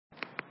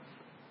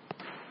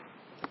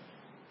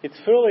It's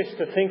foolish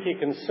to think you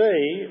can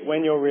see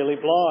when you're really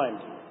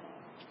blind.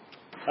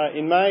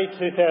 In May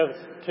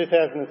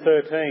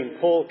 2013,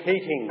 Paul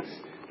Keatings,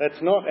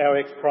 that's not our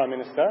ex-Prime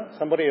Minister,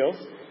 somebody else,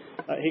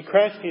 he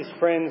crashed his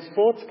friend's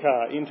sports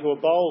car into a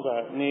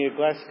boulder near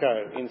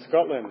Glasgow in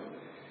Scotland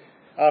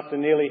after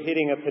nearly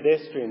hitting a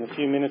pedestrian a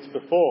few minutes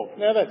before.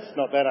 Now, that's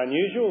not that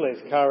unusual.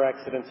 There's car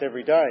accidents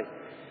every day.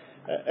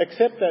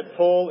 Except that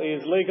Paul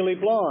is legally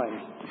blind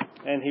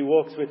and he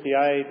walks with the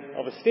aid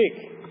of a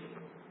stick,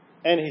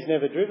 and he's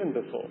never driven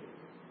before.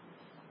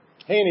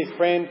 He and his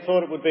friend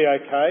thought it would be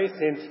okay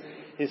since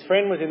his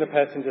friend was in the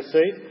passenger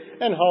seat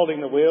and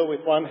holding the wheel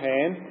with one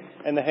hand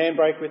and the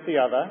handbrake with the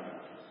other.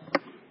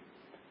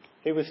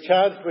 He was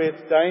charged with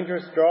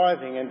dangerous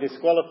driving and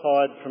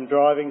disqualified from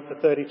driving for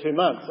 32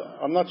 months.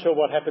 I'm not sure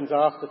what happens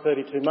after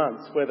 32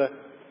 months, whether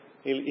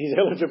he's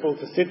eligible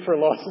to sit for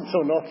a licence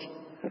or not.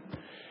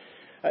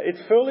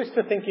 It's foolish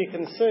to think you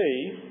can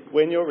see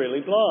when you're really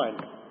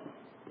blind.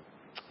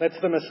 That's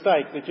the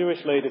mistake the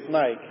Jewish leaders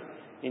make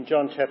in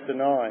John chapter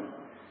 9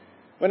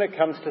 when it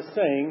comes to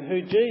seeing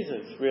who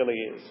Jesus really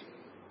is.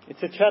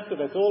 It's a chapter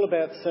that's all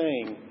about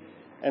seeing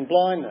and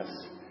blindness,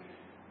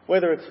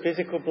 whether it's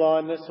physical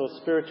blindness or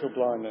spiritual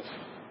blindness.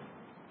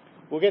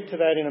 We'll get to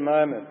that in a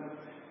moment.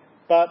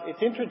 But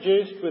it's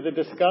introduced with a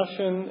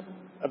discussion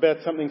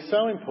about something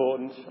so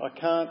important I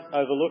can't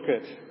overlook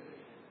it: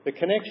 the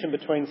connection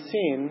between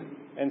sin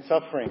and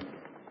suffering.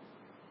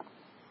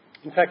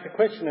 In fact, the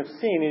question of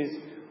sin is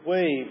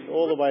weaved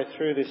all the way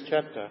through this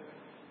chapter,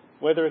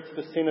 whether it's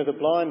the sin of the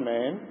blind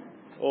man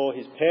or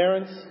his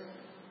parents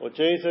or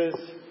Jesus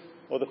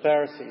or the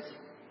Pharisees.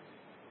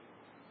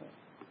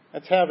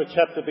 That's how the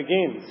chapter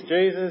begins.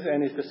 Jesus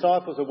and his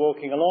disciples are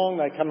walking along.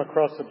 They come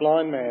across a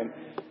blind man,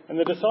 and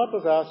the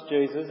disciples ask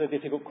Jesus a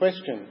difficult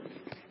question.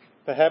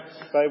 Perhaps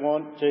they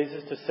want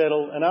Jesus to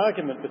settle an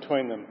argument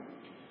between them.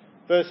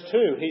 Verse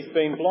 2, he's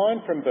been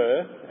blind from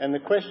birth, and the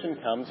question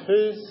comes,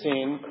 whose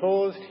sin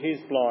caused his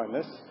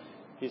blindness,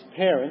 his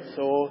parents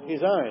or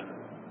his own?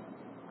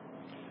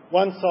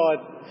 One side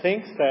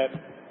thinks that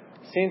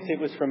since it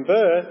was from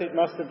birth, it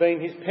must have been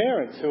his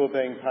parents who were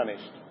being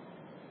punished.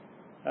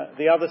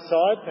 The other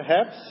side,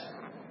 perhaps,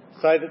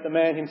 say that the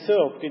man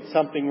himself did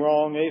something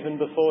wrong even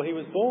before he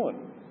was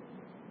born.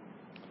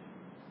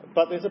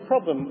 But there's a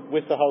problem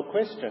with the whole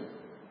question.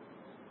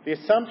 The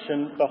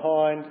assumption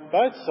behind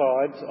both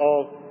sides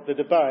of the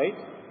debate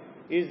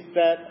is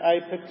that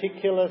a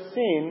particular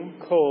sin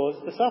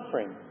caused the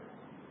suffering.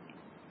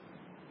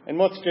 And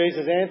what's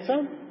Jesus'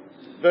 answer?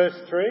 Verse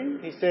 3,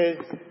 he says,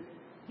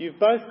 you've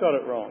both got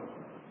it wrong.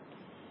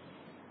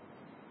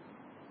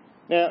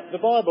 Now, the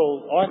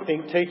Bible, I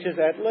think, teaches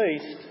at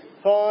least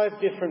 5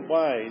 different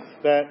ways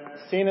that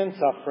sin and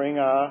suffering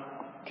are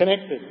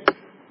connected.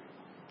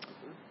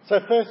 So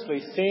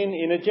firstly, sin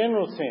in a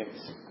general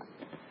sense.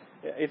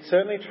 It's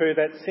certainly true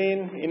that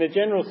sin in a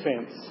general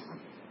sense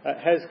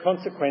has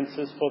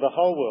consequences for the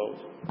whole world.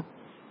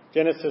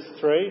 Genesis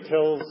 3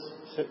 tells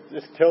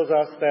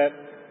us that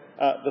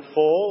the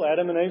fall,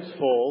 Adam and Eve's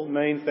fall,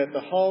 means that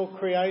the whole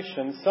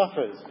creation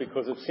suffers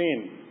because of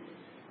sin.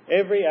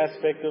 Every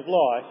aspect of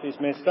life is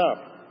messed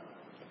up.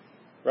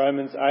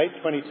 Romans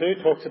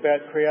 8:22 talks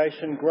about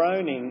creation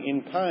groaning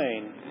in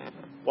pain,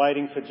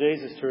 waiting for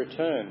Jesus to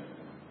return.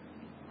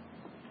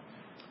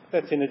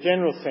 That's in a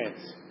general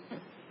sense.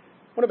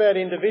 What about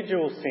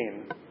individual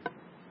sin?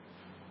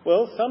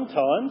 Well,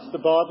 sometimes the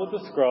Bible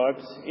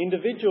describes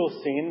individual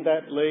sin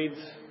that leads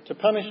to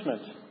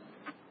punishment.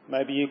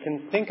 Maybe you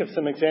can think of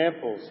some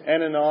examples.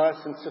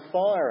 Ananias and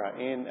Sapphira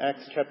in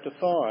Acts chapter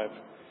 5.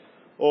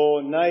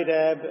 Or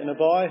Nadab and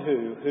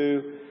Abihu,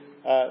 who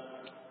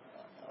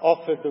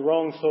offered the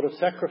wrong sort of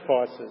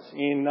sacrifices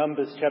in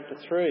Numbers chapter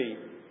 3.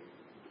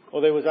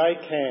 Or there was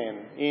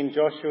Achan in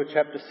Joshua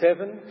chapter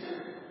 7.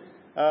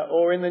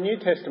 Or in the New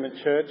Testament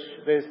church,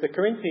 there's the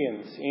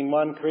Corinthians in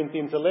 1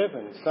 Corinthians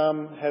 11.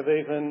 Some have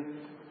even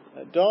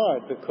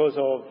died because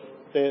of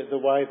the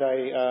way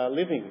they are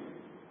living.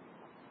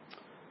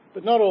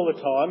 But not all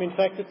the time. In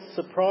fact, it's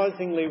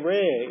surprisingly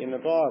rare in the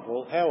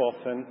Bible how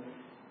often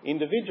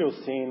individual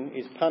sin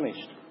is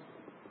punished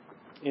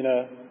in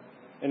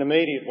an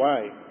immediate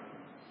way.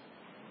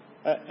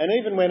 And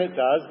even when it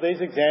does, these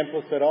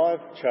examples that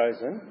I've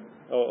chosen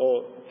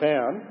or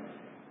found,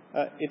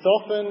 it's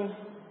often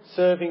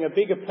serving a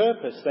bigger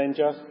purpose than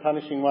just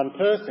punishing one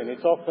person.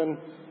 It's often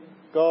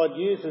God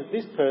uses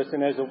this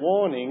person as a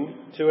warning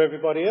to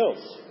everybody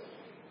else,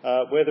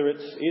 whether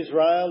it's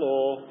Israel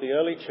or the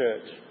early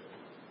church.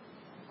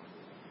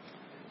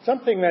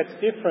 Something that's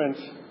different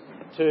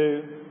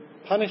to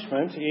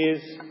punishment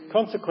is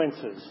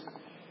consequences.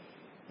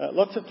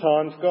 Lots of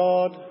times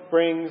God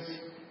brings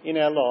in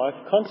our life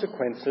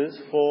consequences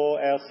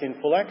for our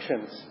sinful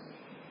actions.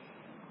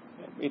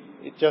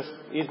 It just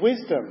is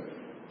wisdom.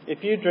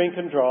 If you drink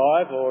and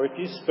drive or if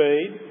you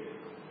speed,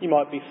 you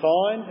might be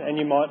fined and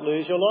you might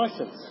lose your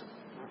licence.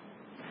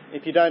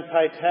 If you don't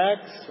pay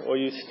tax or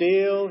you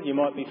steal, you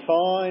might be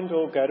fined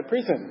or go to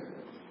prison.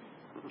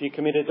 If you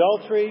commit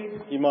adultery,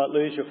 you might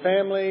lose your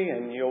family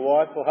and your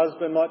wife or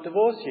husband might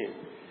divorce you.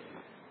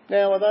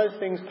 Now, are those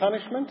things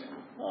punishment?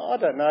 I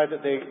don't know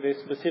that they're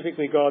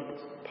specifically God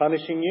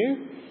punishing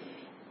you.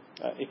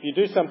 If you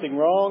do something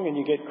wrong and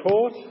you get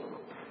caught,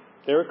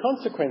 there are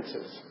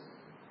consequences.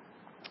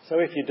 So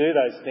if you do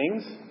those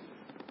things,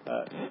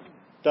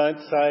 don't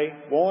say,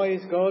 "Why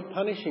is God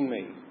punishing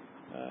me?"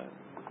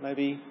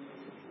 Maybe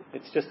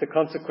it's just a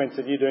consequence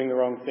of you doing the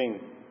wrong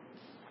thing.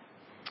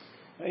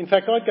 In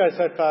fact, I'd go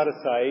so far to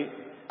say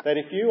that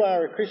if you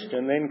are a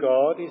Christian, then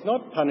God is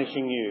not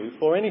punishing you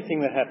for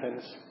anything that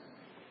happens.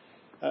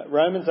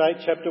 Romans 8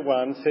 chapter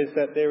 1 says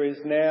that there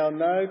is now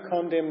no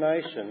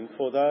condemnation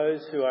for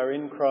those who are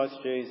in Christ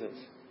Jesus.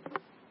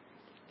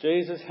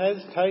 Jesus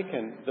has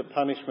taken the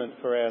punishment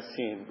for our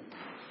sin.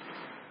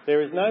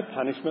 There is no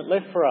punishment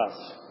left for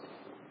us.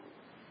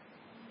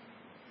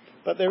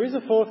 But there is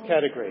a fourth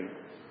category.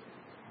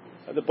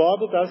 The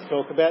Bible does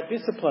talk about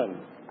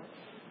discipline.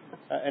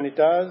 And it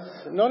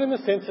does, not in the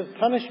sense of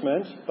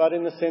punishment, but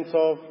in the sense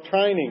of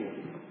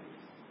training.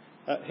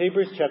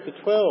 Hebrews chapter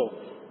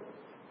 12,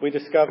 we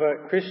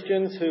discover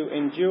Christians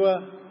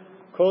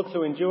called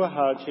to endure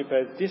hardship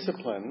as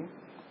discipline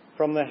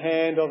from the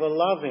hand of a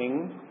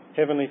loving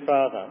Heavenly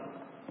Father.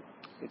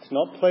 It's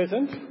not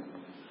pleasant,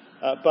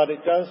 but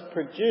it does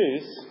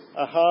produce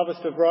a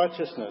harvest of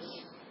righteousness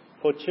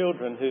for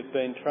children who've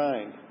been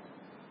trained.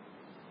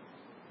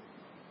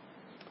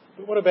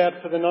 But what about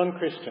for the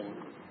non-Christian?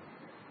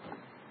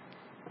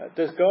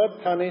 Does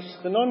God punish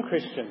the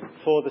non-Christian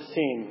for the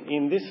sin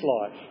in this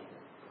life?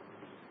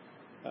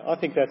 I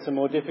think that's a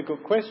more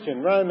difficult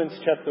question. Romans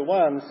chapter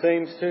 1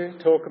 does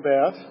talk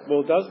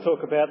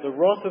about the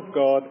wrath of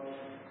God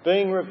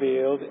being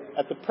revealed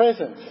at the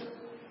present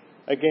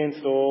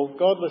against all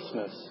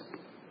godlessness,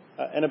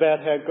 and about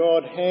how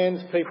God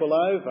hands people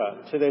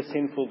over to their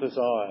sinful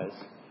desires.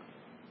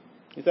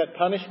 Is that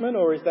punishment,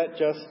 or is that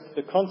just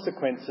the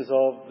consequences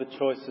of the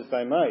choices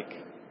they make?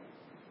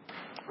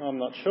 I'm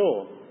not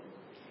sure.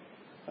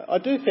 I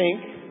do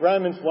think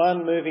Romans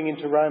 1 moving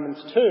into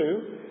Romans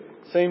 2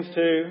 seems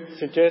to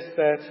suggest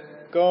that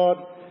God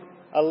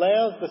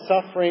allows the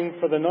suffering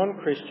for the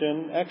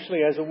non-Christian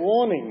actually as a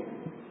warning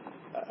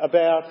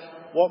about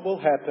what will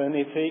happen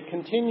if he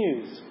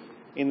continues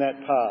in that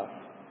path.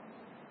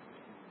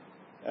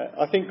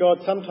 I think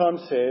God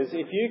sometimes says,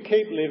 if you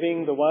keep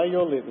living the way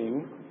you're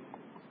living,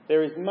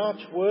 there is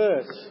much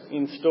worse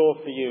in store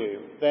for you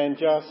than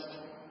just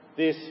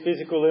this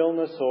physical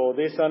illness or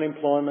this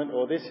unemployment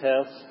or this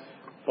house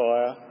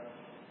fire.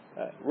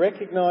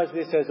 Recognise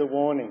this as a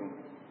warning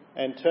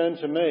and turn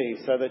to me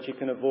so that you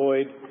can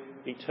avoid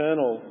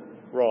eternal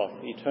wrath,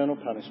 eternal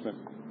punishment.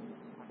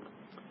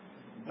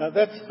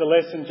 That's the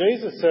lesson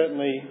Jesus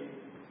certainly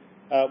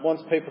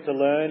wants people to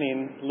learn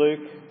in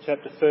Luke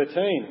chapter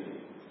 13.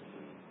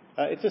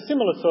 It's a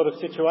similar sort of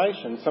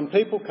situation. Some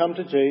people come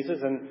to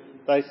Jesus and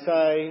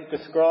they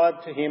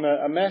describe to him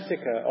a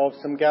massacre of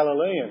some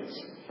Galileans.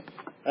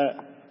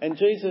 And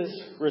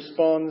Jesus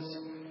responds,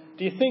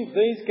 "Do you think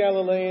these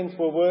Galileans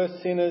were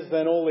worse sinners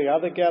than all the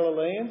other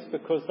Galileans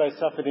because they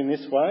suffered in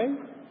this way?"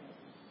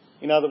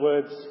 In other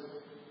words,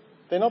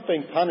 they're not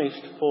being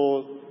punished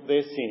for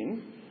their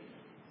sin.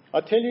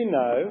 I tell you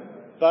no,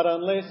 but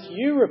unless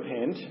you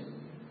repent,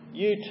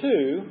 you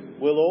too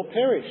will all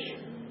perish.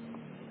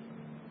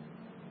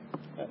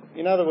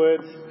 In other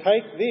words,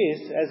 take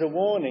this as a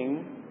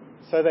warning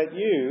so that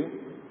you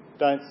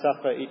don't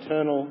suffer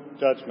eternal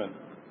judgment.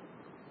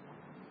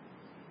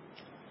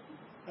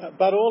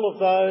 But all of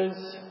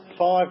those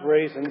 5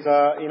 reasons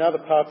are in other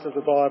parts of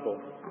the Bible.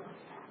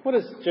 What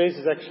does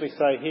Jesus actually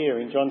say here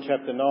in John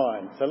chapter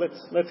 9? So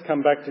let's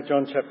come back to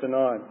John chapter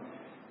 9.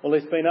 Well,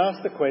 he's been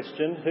asked the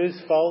question, whose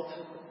fault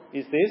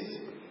is this?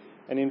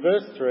 And in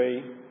verse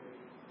 3,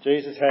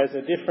 Jesus has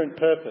a different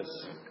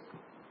purpose.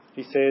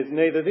 He says,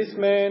 "Neither this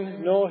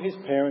man nor his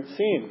parents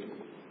sinned.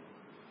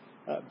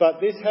 But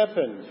this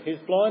happened, his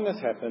blindness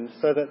happened,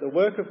 so that the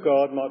work of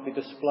God might be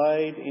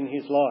displayed in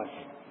his life."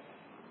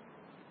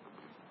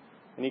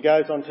 And he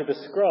goes on to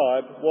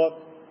describe what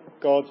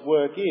God's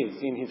work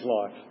is in his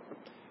life.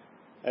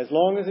 "As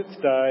long as it's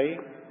day,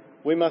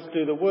 we must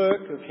do the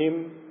work of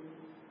him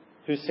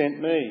who sent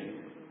me.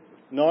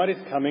 Night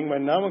is coming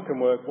when no one can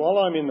work. While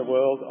I'm in the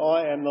world,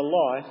 I am the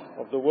light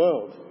of the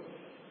world."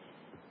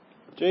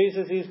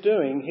 Jesus is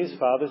doing his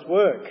Father's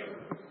work.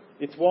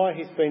 It's why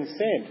he's been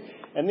sent.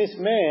 And this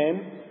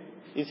man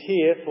is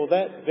here for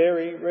that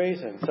very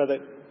reason, so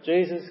that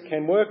Jesus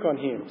can work on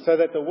him, so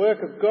that the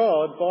work of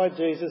God by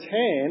Jesus'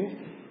 hand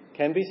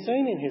can be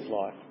seen in his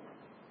life.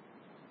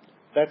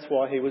 That's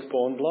why he was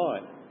born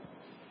blind.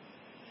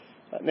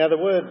 Now the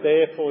word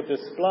there for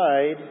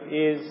displayed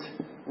is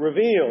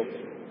revealed,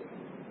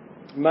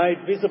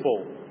 made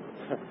visible.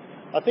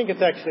 I think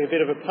it's actually a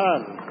bit of a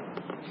pun.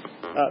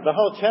 The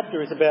whole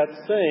chapter is about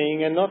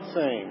seeing and not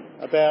seeing,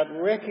 about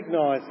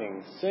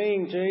recognising,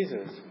 seeing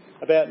Jesus,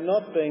 about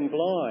not being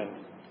blind.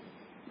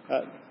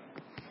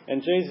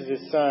 And Jesus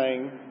is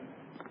saying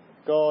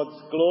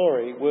God's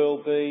glory will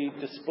be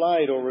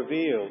displayed or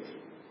revealed.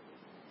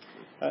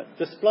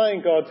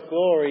 Displaying God's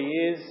glory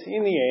is,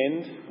 in the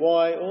end,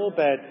 why all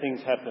bad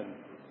things happen.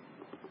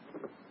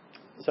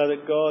 so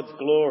that God's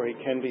glory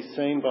can be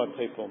seen by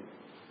people.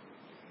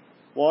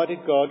 Why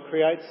did God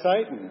create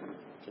Satan?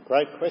 It's a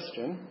great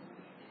question.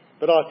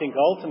 But I think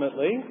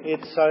ultimately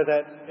it's so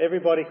that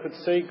everybody could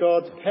see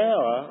God's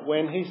power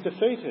when he's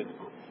defeated.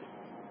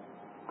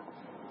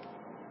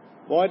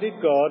 Why did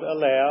God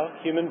allow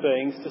human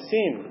beings to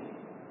sin?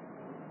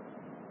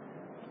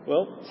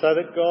 Well, so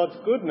that God's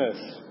goodness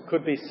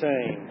could be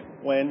seen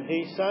when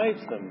he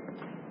saves them.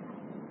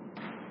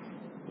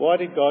 Why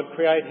did God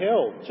create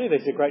hell? Gee,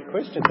 these are great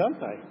questions, aren't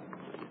they?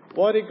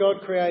 Why did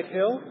God create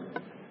hell?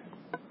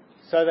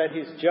 So that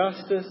his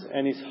justice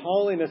and his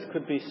holiness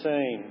could be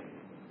seen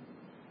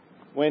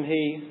when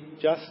he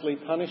justly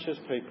punishes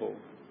people.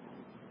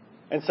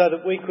 And so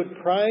that we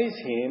could praise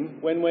him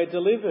when we're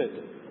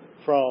delivered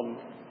from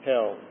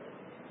hell.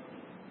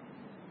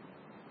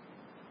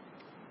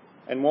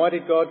 And why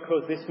did God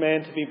cause this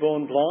man to be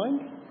born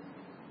blind?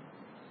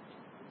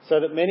 So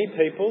that many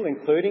people,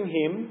 including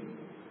him,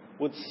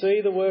 would see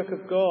the work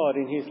of God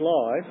in his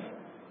life,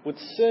 would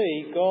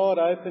see God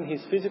open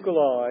his physical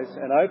eyes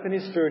and open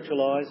his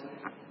spiritual eyes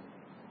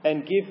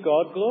and give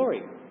God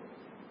glory.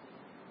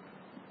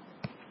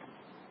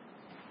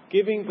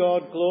 Giving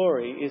God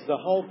glory is the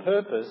whole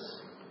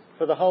purpose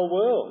for the whole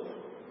world,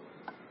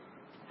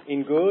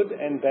 in good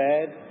and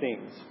bad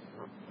things.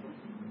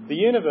 The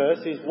universe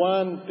is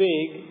one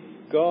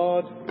big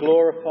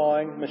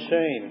God-glorifying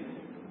machine.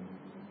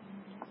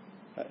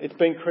 It's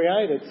been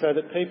created so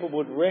that people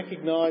would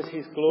recognise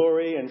his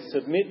glory and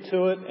submit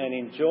to it and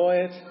enjoy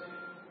it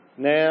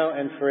now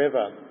and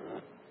forever.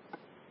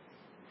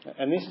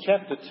 And this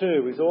chapter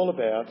 2 is all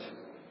about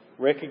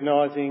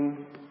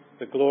recognising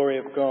the glory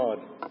of God.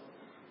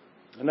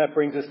 And that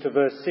brings us to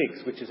verse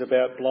 6, which is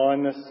about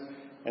blindness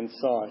and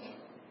sight.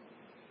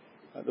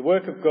 The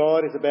work of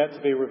God is about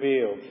to be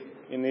revealed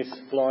in this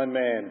blind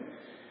man.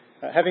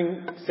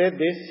 Having said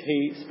this,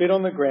 he spit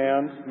on the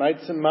ground, made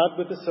some mud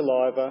with the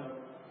saliva,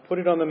 put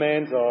it on the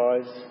man's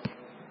eyes.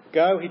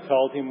 Go, he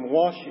told him,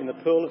 wash in the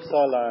pool of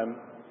Siloam.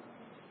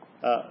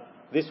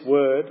 This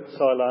word,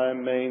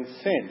 Siloam, means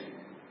sent.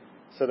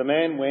 So the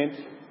man went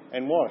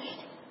and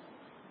washed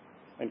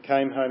and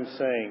came home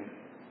seeing.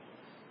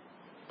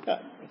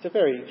 It's a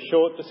very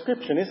short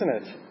description, isn't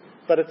it?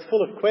 But it's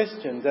full of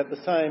questions at the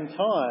same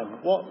time.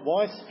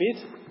 Why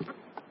spit?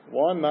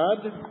 Why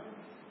mud?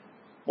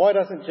 Why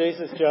doesn't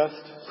Jesus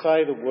just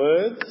say the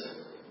words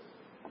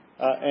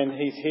and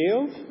he's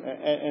healed?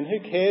 And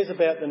who cares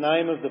about the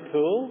name of the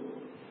pool?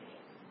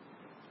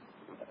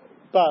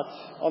 But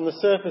on the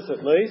surface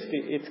at least,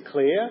 it's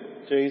clear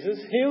Jesus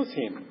heals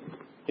him.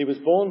 He was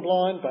born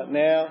blind, but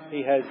now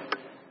he has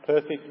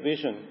perfect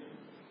vision.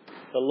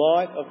 The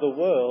light of the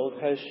world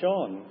has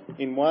shone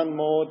in one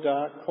more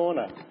dark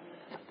corner.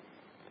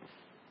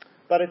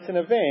 But it's an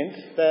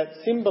event that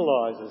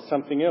symbolises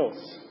something else.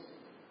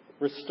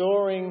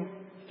 Restoring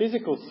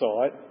physical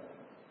sight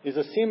is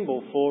a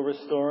symbol for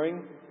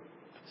restoring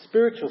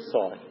spiritual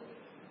sight.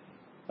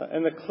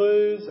 And the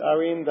clues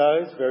are in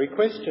those very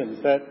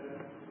questions that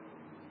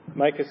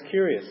make us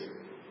curious.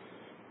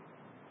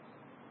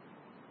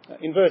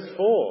 In verse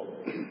 4,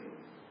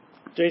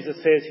 Jesus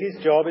says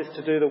his job is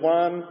to do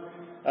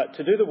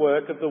the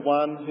work of the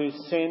one who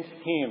sent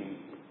him.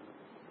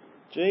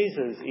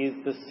 Jesus is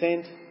the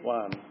sent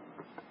one.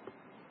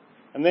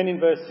 And then in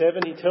verse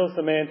 7, he tells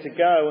the man to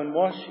go and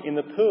wash in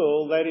the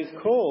pool that is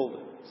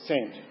called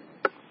sent.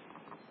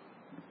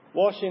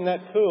 Wash in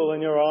that pool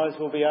and your eyes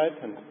will be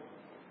opened.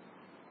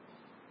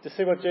 Do you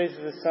see what Jesus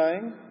is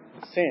saying?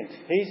 Sent.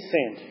 He's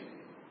sent.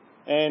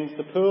 And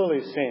the pool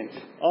is sent.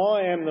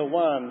 I am the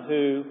one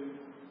who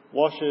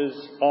washes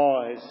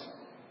eyes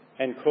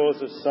and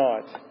causes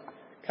sight.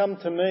 Come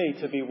to me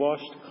to be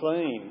washed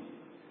clean,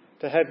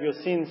 to have your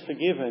sins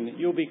forgiven.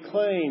 You'll be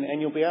clean and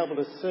you'll be able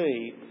to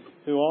see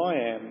who I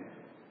am.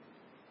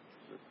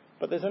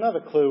 But there's another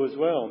clue as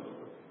well.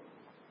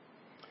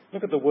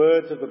 Look at the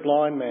words of the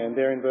blind man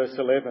there in verse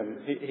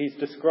 11. He's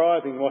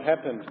describing what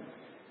happened.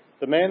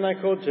 The man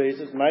they called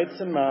Jesus made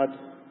some mud,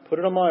 put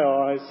it on my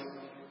eyes.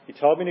 He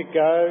told me to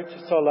go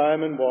to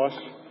Siloam and wash.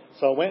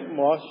 So I went and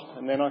washed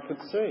and then I could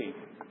see.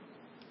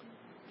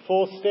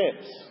 4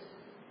 steps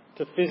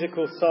to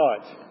physical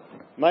sight.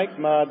 Make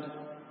mud,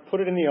 put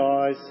it in the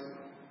eyes,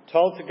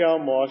 told to go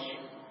and wash,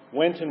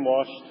 went and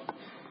washed,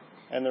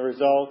 and the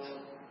result,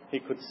 he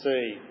could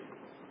see.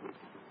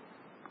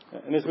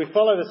 And as we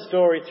follow the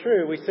story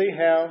through, we see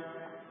how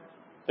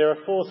there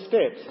are 4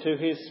 steps to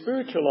his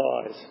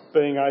spiritual eyes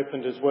being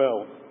opened as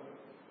well,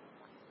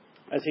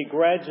 as he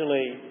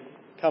gradually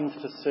comes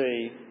to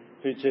see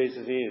who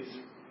Jesus is.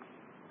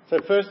 So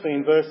firstly,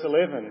 in verse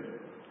 11,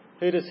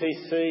 who does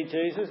he see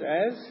Jesus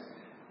as?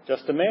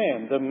 Just a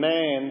man, the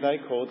man they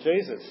call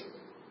Jesus.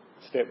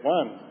 Step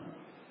 1.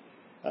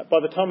 By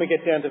the time we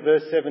get down to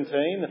verse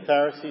 17, the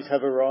Pharisees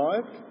have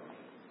arrived.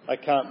 They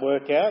can't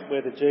work out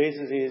whether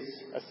Jesus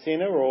is a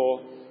sinner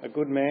or a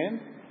good man.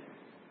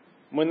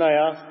 When they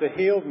ask the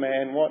healed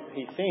man what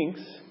he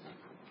thinks,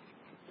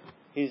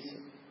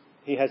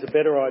 he has a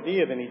better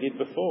idea than he did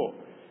before.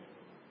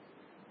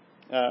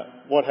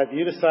 What have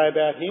you to say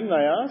about him, they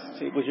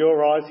asked. It was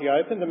your eyes he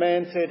opened. The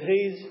man said,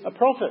 he's a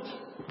prophet.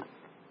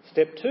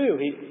 Step 2,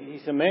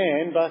 he's a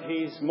man, but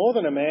he's more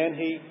than a man.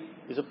 He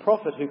is a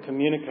prophet who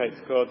communicates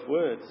God's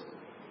words.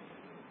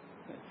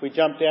 If we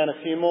jump down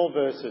a few more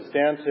verses,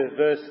 down to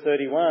verse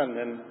 31,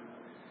 and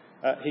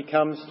he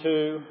comes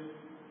to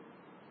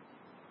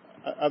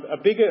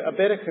a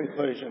better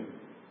conclusion.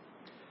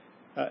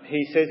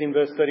 He says in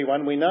verse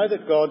 31, we know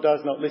that God does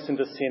not listen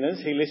to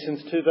sinners. He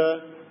listens to the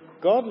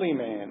godly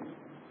man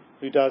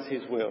who does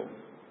his will.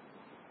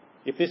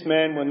 If this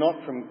man were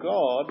not from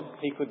God,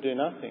 he could do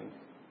nothing.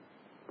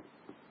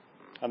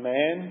 A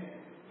man,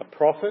 a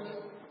prophet,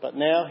 but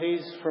now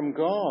he's from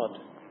God.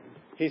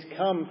 He's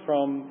come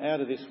from out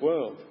of this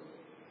world.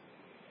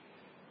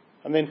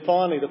 And then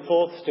finally, the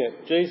 4th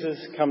step. Jesus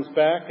comes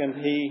back and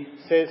he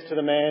says to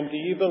the man, do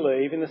you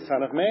believe in the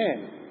Son of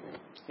Man?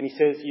 And he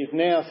says, you've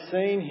now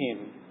seen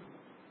him.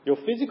 Your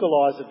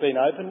physical eyes have been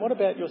opened. What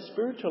about your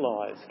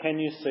spiritual eyes? Can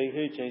you see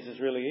who Jesus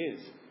really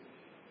is?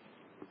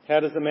 How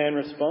does the man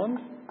respond?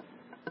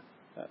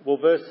 Well,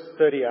 verse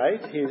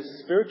 38,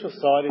 his spiritual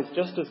sight is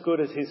just as good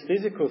as his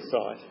physical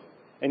sight.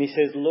 And he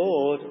says,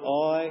 Lord,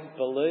 I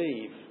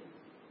believe.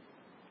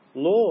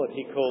 Lord,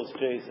 he calls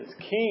Jesus.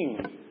 King,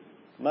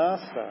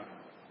 Master.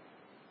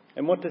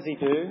 And what does he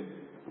do?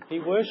 He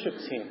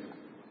worships him.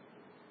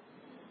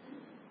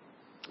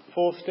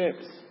 4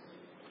 steps.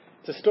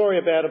 It's a story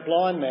about a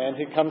blind man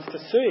who comes to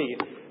see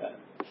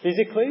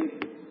physically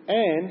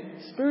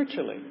and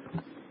spiritually.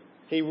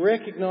 He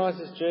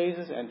recognises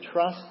Jesus and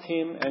trusts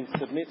him and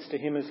submits to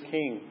him as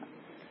King.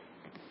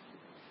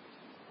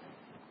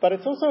 But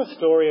it's also a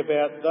story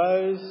about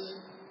those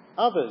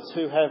others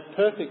who have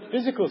perfect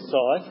physical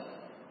sight,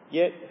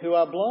 yet who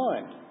are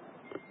blind.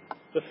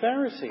 The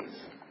Pharisees.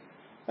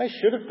 They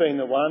should have been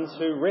the ones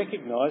who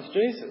recognised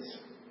Jesus.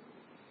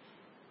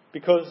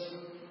 Because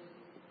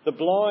the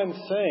blind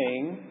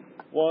seeing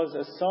was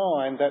a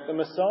sign that the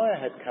Messiah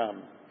had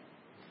come.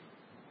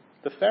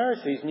 The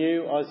Pharisees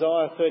knew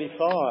Isaiah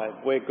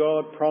 35, where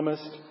God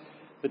promised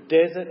the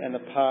desert and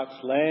the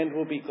parched land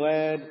will be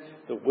glad,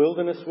 the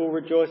wilderness will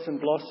rejoice and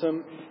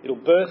blossom, it'll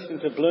burst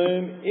into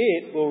bloom,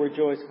 it will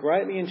rejoice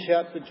greatly and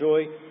shout for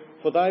joy,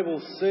 for they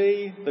will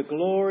see the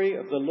glory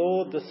of the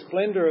Lord, the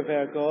splendour of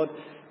our God.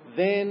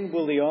 Then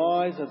will the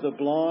eyes of the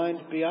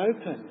blind be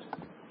opened.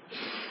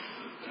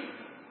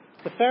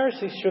 The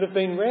Pharisees should have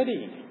been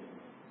ready.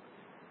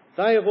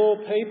 They, of all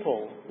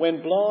people,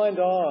 when blind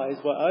eyes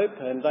were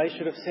opened, they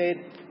should have said,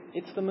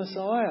 it's the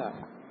Messiah.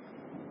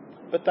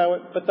 But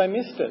they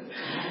missed it.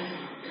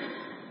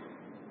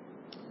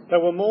 They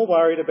were more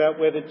worried about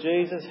whether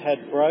Jesus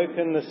had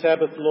broken the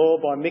Sabbath law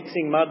by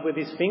mixing mud with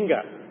his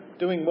finger,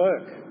 doing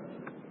work.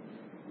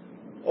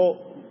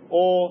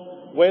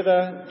 Or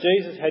whether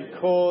Jesus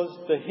had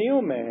caused the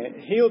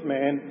healed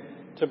man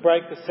to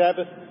break the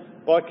Sabbath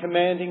by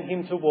commanding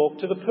him to walk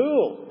to the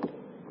pool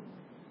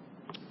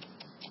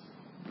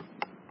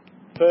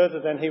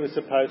further than he was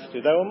supposed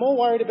to. They were more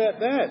worried about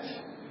that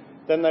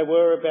than they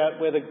were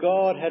about whether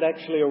God had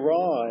actually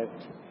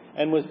arrived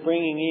and was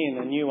bringing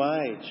in a new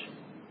age.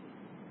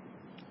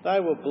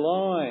 They were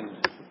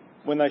blind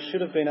when they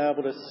should have been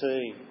able to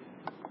see.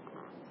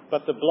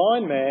 But the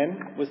blind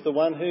man was the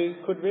one who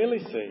could really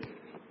see.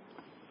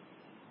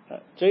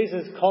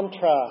 Jesus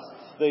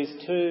contrasts these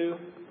 2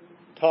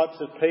 types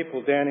of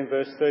people down in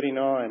verse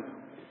 39.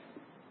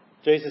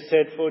 Jesus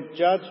said, for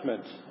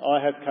judgment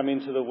I have come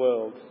into the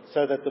world,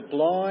 so that the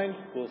blind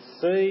will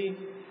see,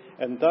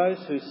 and those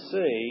who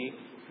see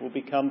will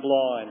become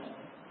blind.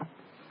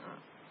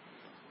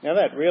 Now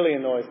that really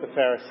annoys the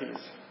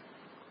Pharisees.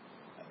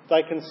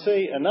 They can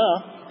see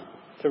enough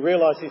to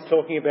realise he's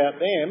talking about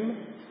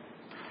them.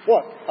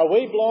 What, are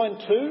we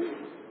blind too?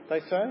 They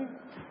say.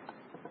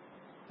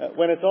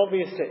 When it's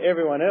obvious to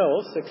everyone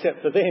else,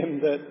 except for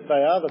them, that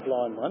they are the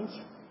blind ones.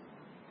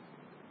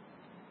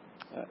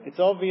 It's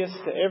obvious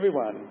to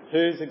everyone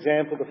whose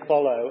example to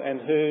follow and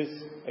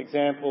whose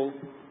example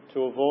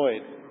to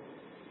avoid.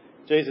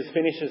 Jesus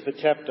finishes the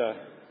chapter.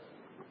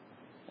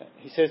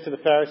 He says to the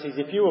Pharisees,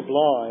 if you were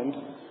blind,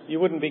 you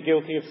wouldn't be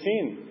guilty of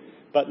sin.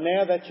 But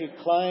now that you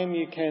claim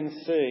you can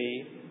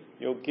see,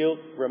 your guilt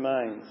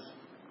remains.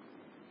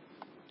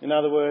 In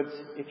other words,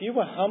 if you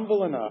were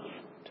humble enough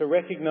to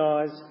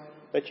recognise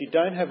that you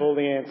don't have all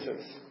the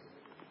answers,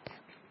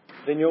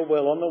 then you're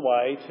well on the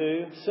way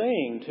to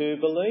seeing, to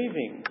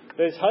believing.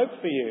 There's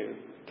hope for you.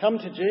 Come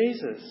to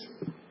Jesus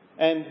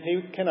and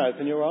he can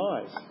open your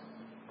eyes.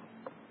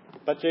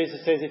 But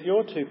Jesus says if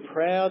you're too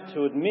proud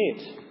to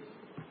admit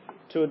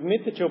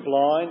that you're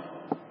blind,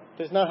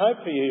 there's no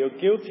hope for you. You're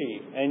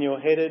guilty and you're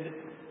headed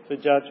for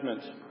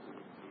judgment.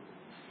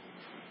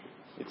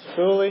 It's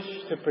foolish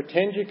to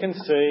pretend you can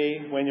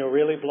see when you're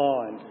really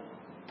blind.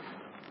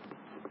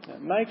 Now,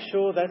 make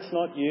sure that's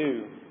not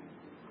you.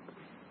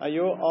 Are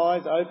your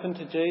eyes open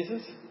to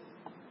Jesus?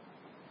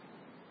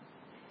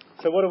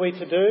 So what are we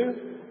to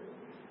do?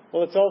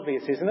 Well, it's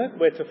obvious, isn't it?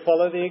 We're to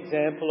follow the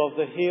example of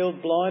the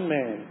healed blind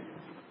man.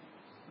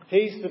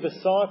 He's the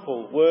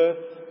disciple worth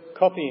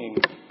copying.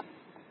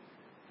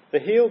 The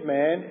healed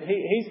man,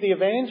 he's the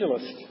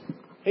evangelist.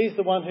 He's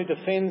the one who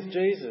defends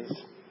Jesus,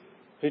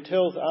 who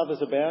tells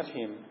others about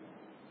him.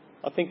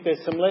 I think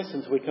there's some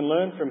lessons we can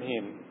learn from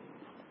him.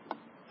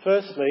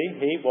 Firstly,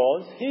 he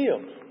was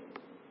healed.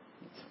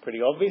 It's pretty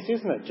obvious,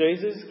 isn't it?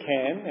 Jesus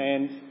can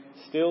and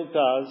still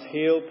does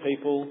heal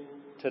people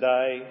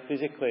today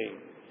physically.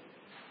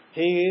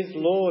 He is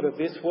Lord of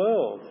this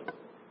world.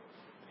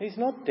 He's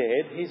not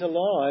dead, he's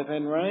alive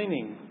and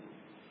reigning.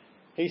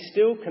 He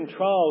still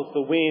controls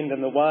the wind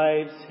and the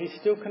waves. He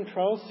still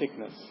controls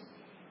sickness.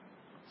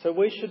 So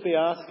we should be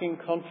asking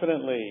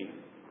confidently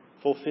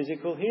for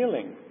physical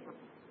healing.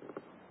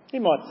 He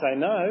might say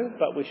no,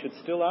 but we should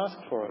still ask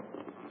for it.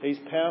 He's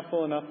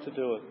powerful enough to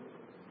do it.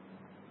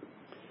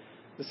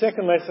 The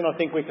second lesson I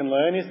think we can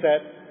learn is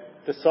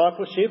that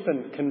discipleship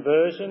and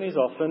conversion is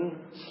often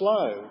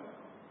slow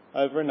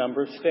over a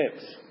number of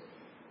steps.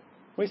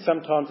 We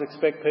sometimes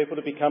expect people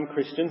to become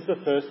Christians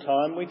the first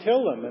time we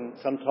tell them, and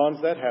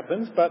sometimes that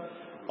happens, but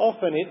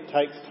often it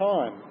takes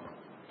time.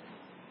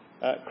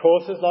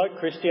 Courses like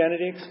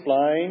Christianity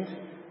Explained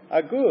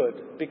are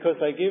good because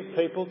they give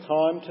people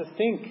time to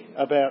think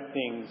about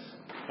things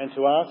and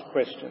to ask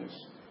questions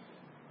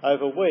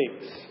over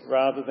weeks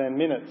rather than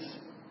minutes.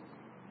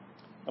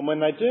 And when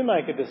they do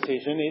make a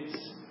decision,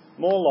 it's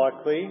more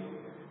likely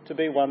to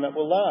be one that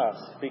will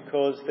last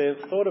because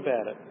they've thought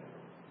about it.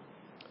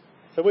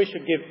 So we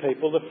should give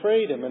people the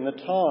freedom and the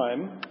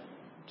time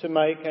to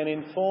make an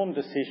informed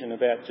decision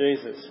about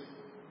Jesus.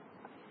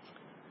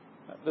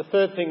 The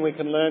third thing we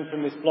can learn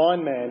from this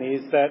blind man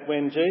is that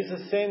when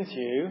Jesus sends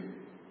you,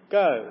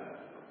 go.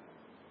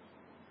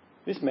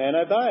 This man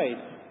obeyed.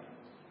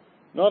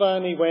 Not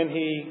only when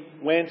he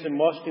went and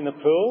washed in the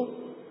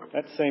pool,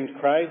 that seemed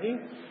crazy,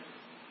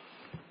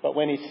 but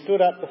when he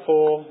stood up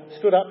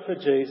for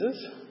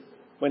Jesus,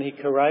 when he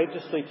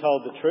courageously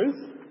told the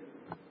truth.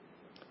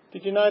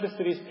 Did you notice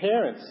that his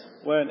parents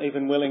weren't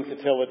even willing to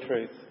tell the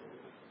truth?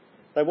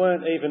 They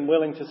weren't even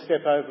willing to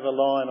step over the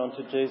line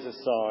onto Jesus'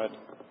 side.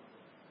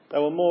 They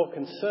were more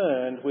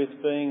concerned with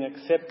being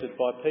accepted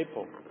by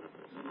people.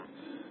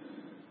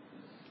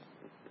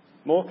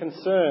 More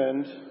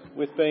concerned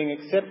with being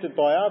accepted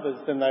by others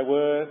than they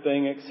were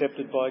being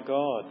accepted by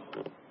God.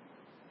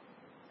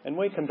 And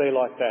we can be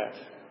like that.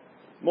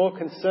 More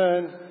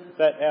concerned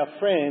that our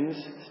friends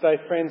stay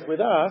friends with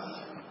us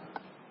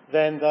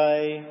than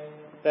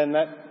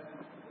that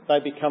they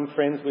become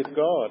friends with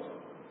God.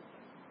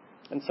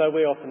 And so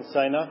we often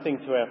say nothing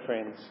to our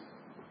friends.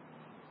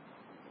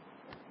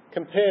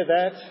 Compare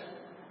that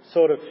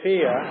sort of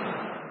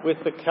fear with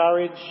the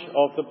courage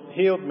of the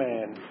healed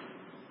man.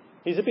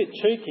 He's a bit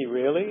cheeky,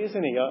 really,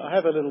 isn't he? I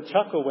have a little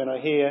chuckle when I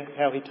hear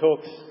how he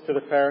talks to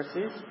the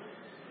Pharisees.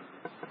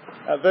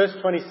 Verse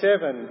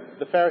 27,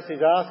 the Pharisees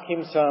ask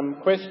him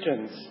some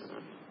questions,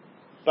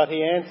 but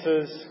he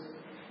answers,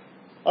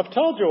 "I've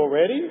told you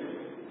already,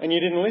 and you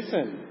didn't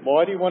listen.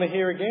 Why do you want to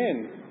hear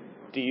again?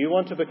 Do you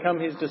want to become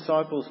his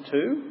disciples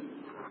too?"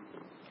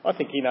 I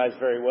think he knows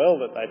very well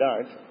that they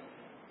don't.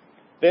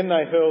 Then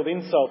they hurled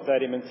insults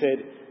at him and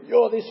said,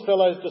 "You're this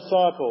fellow's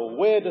disciple.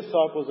 We're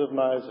disciples of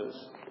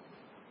Moses,"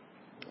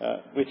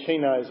 which he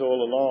knows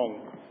all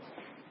along.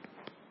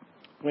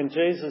 When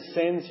Jesus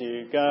sends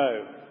you,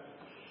 go.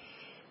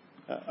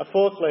 A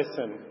fourth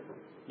lesson,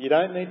 you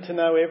don't need to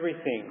know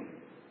everything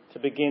to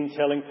begin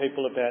telling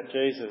people about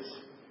Jesus.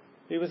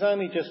 He was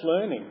only just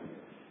learning,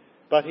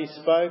 but he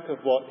spoke of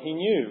what he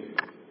knew.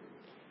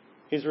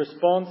 His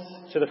response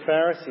to the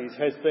Pharisees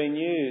has been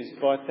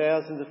used by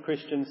thousands of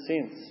Christians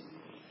since.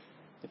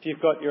 If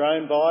you've got your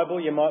own Bible,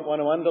 you might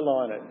want to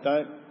underline it.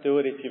 Don't do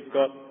it if you've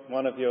got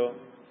one of the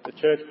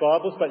church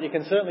Bibles, but you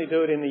can certainly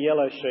do it in the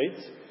yellow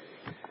sheets.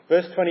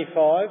 Verse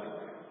 25,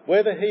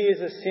 "Whether he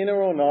is a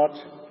sinner or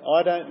not,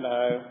 I don't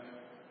know.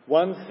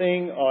 One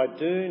thing I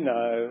do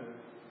know,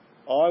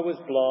 I was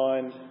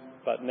blind,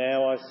 but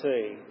now I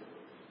see."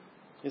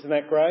 Isn't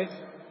that great?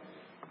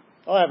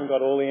 I haven't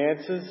got all the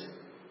answers,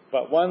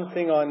 but one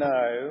thing I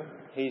know,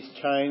 he's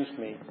changed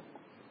me.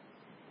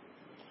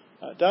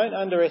 Don't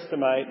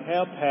underestimate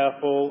how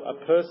powerful a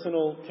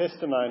personal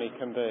testimony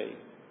can be.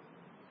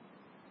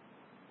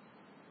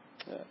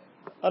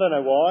 I don't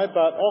know why,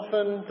 but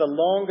often the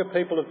longer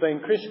people have been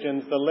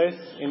Christians, the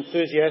less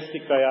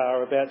enthusiastic they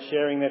are about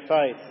sharing their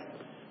faith.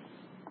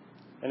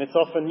 And it's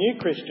often new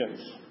Christians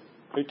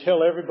who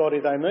tell everybody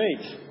they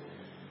meet,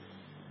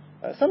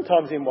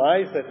 sometimes in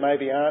ways that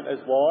maybe aren't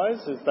as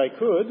wise as they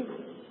could,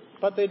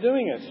 but they're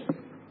doing it.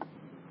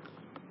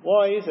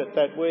 Why is it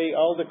that we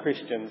older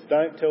Christians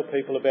don't tell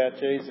people about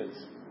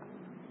Jesus?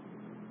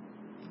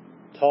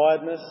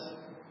 Tiredness,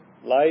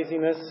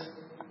 laziness,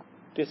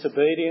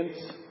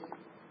 disobedience.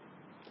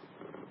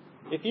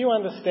 If you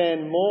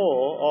understand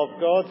more of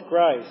God's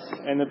grace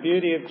and the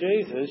beauty of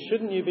Jesus,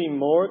 shouldn't you be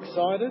more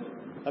excited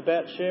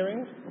about sharing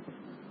it?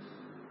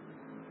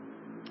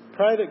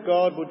 Pray that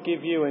God would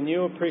give you a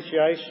new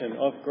appreciation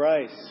of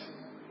grace,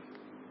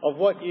 of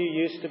what you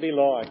used to be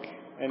like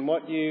and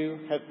what you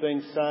have been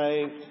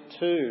saved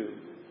to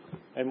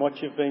and what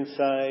you've been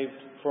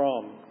saved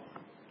from.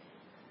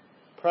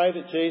 Pray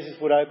that Jesus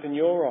would open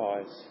your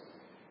eyes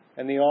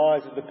and the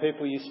eyes of the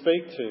people you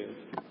speak to,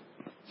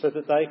 so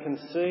that they can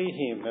see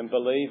him and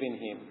believe in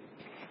him.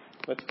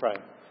 Let's pray.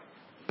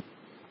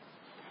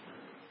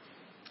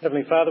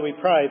 Heavenly Father, we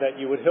pray that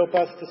you would help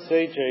us to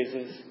see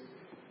Jesus.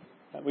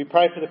 We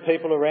pray for the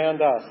people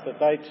around us, that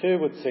they too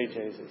would see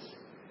Jesus,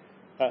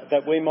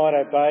 that we might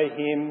obey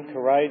him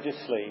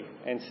courageously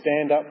and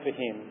stand up for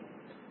him.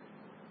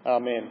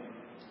 Amen.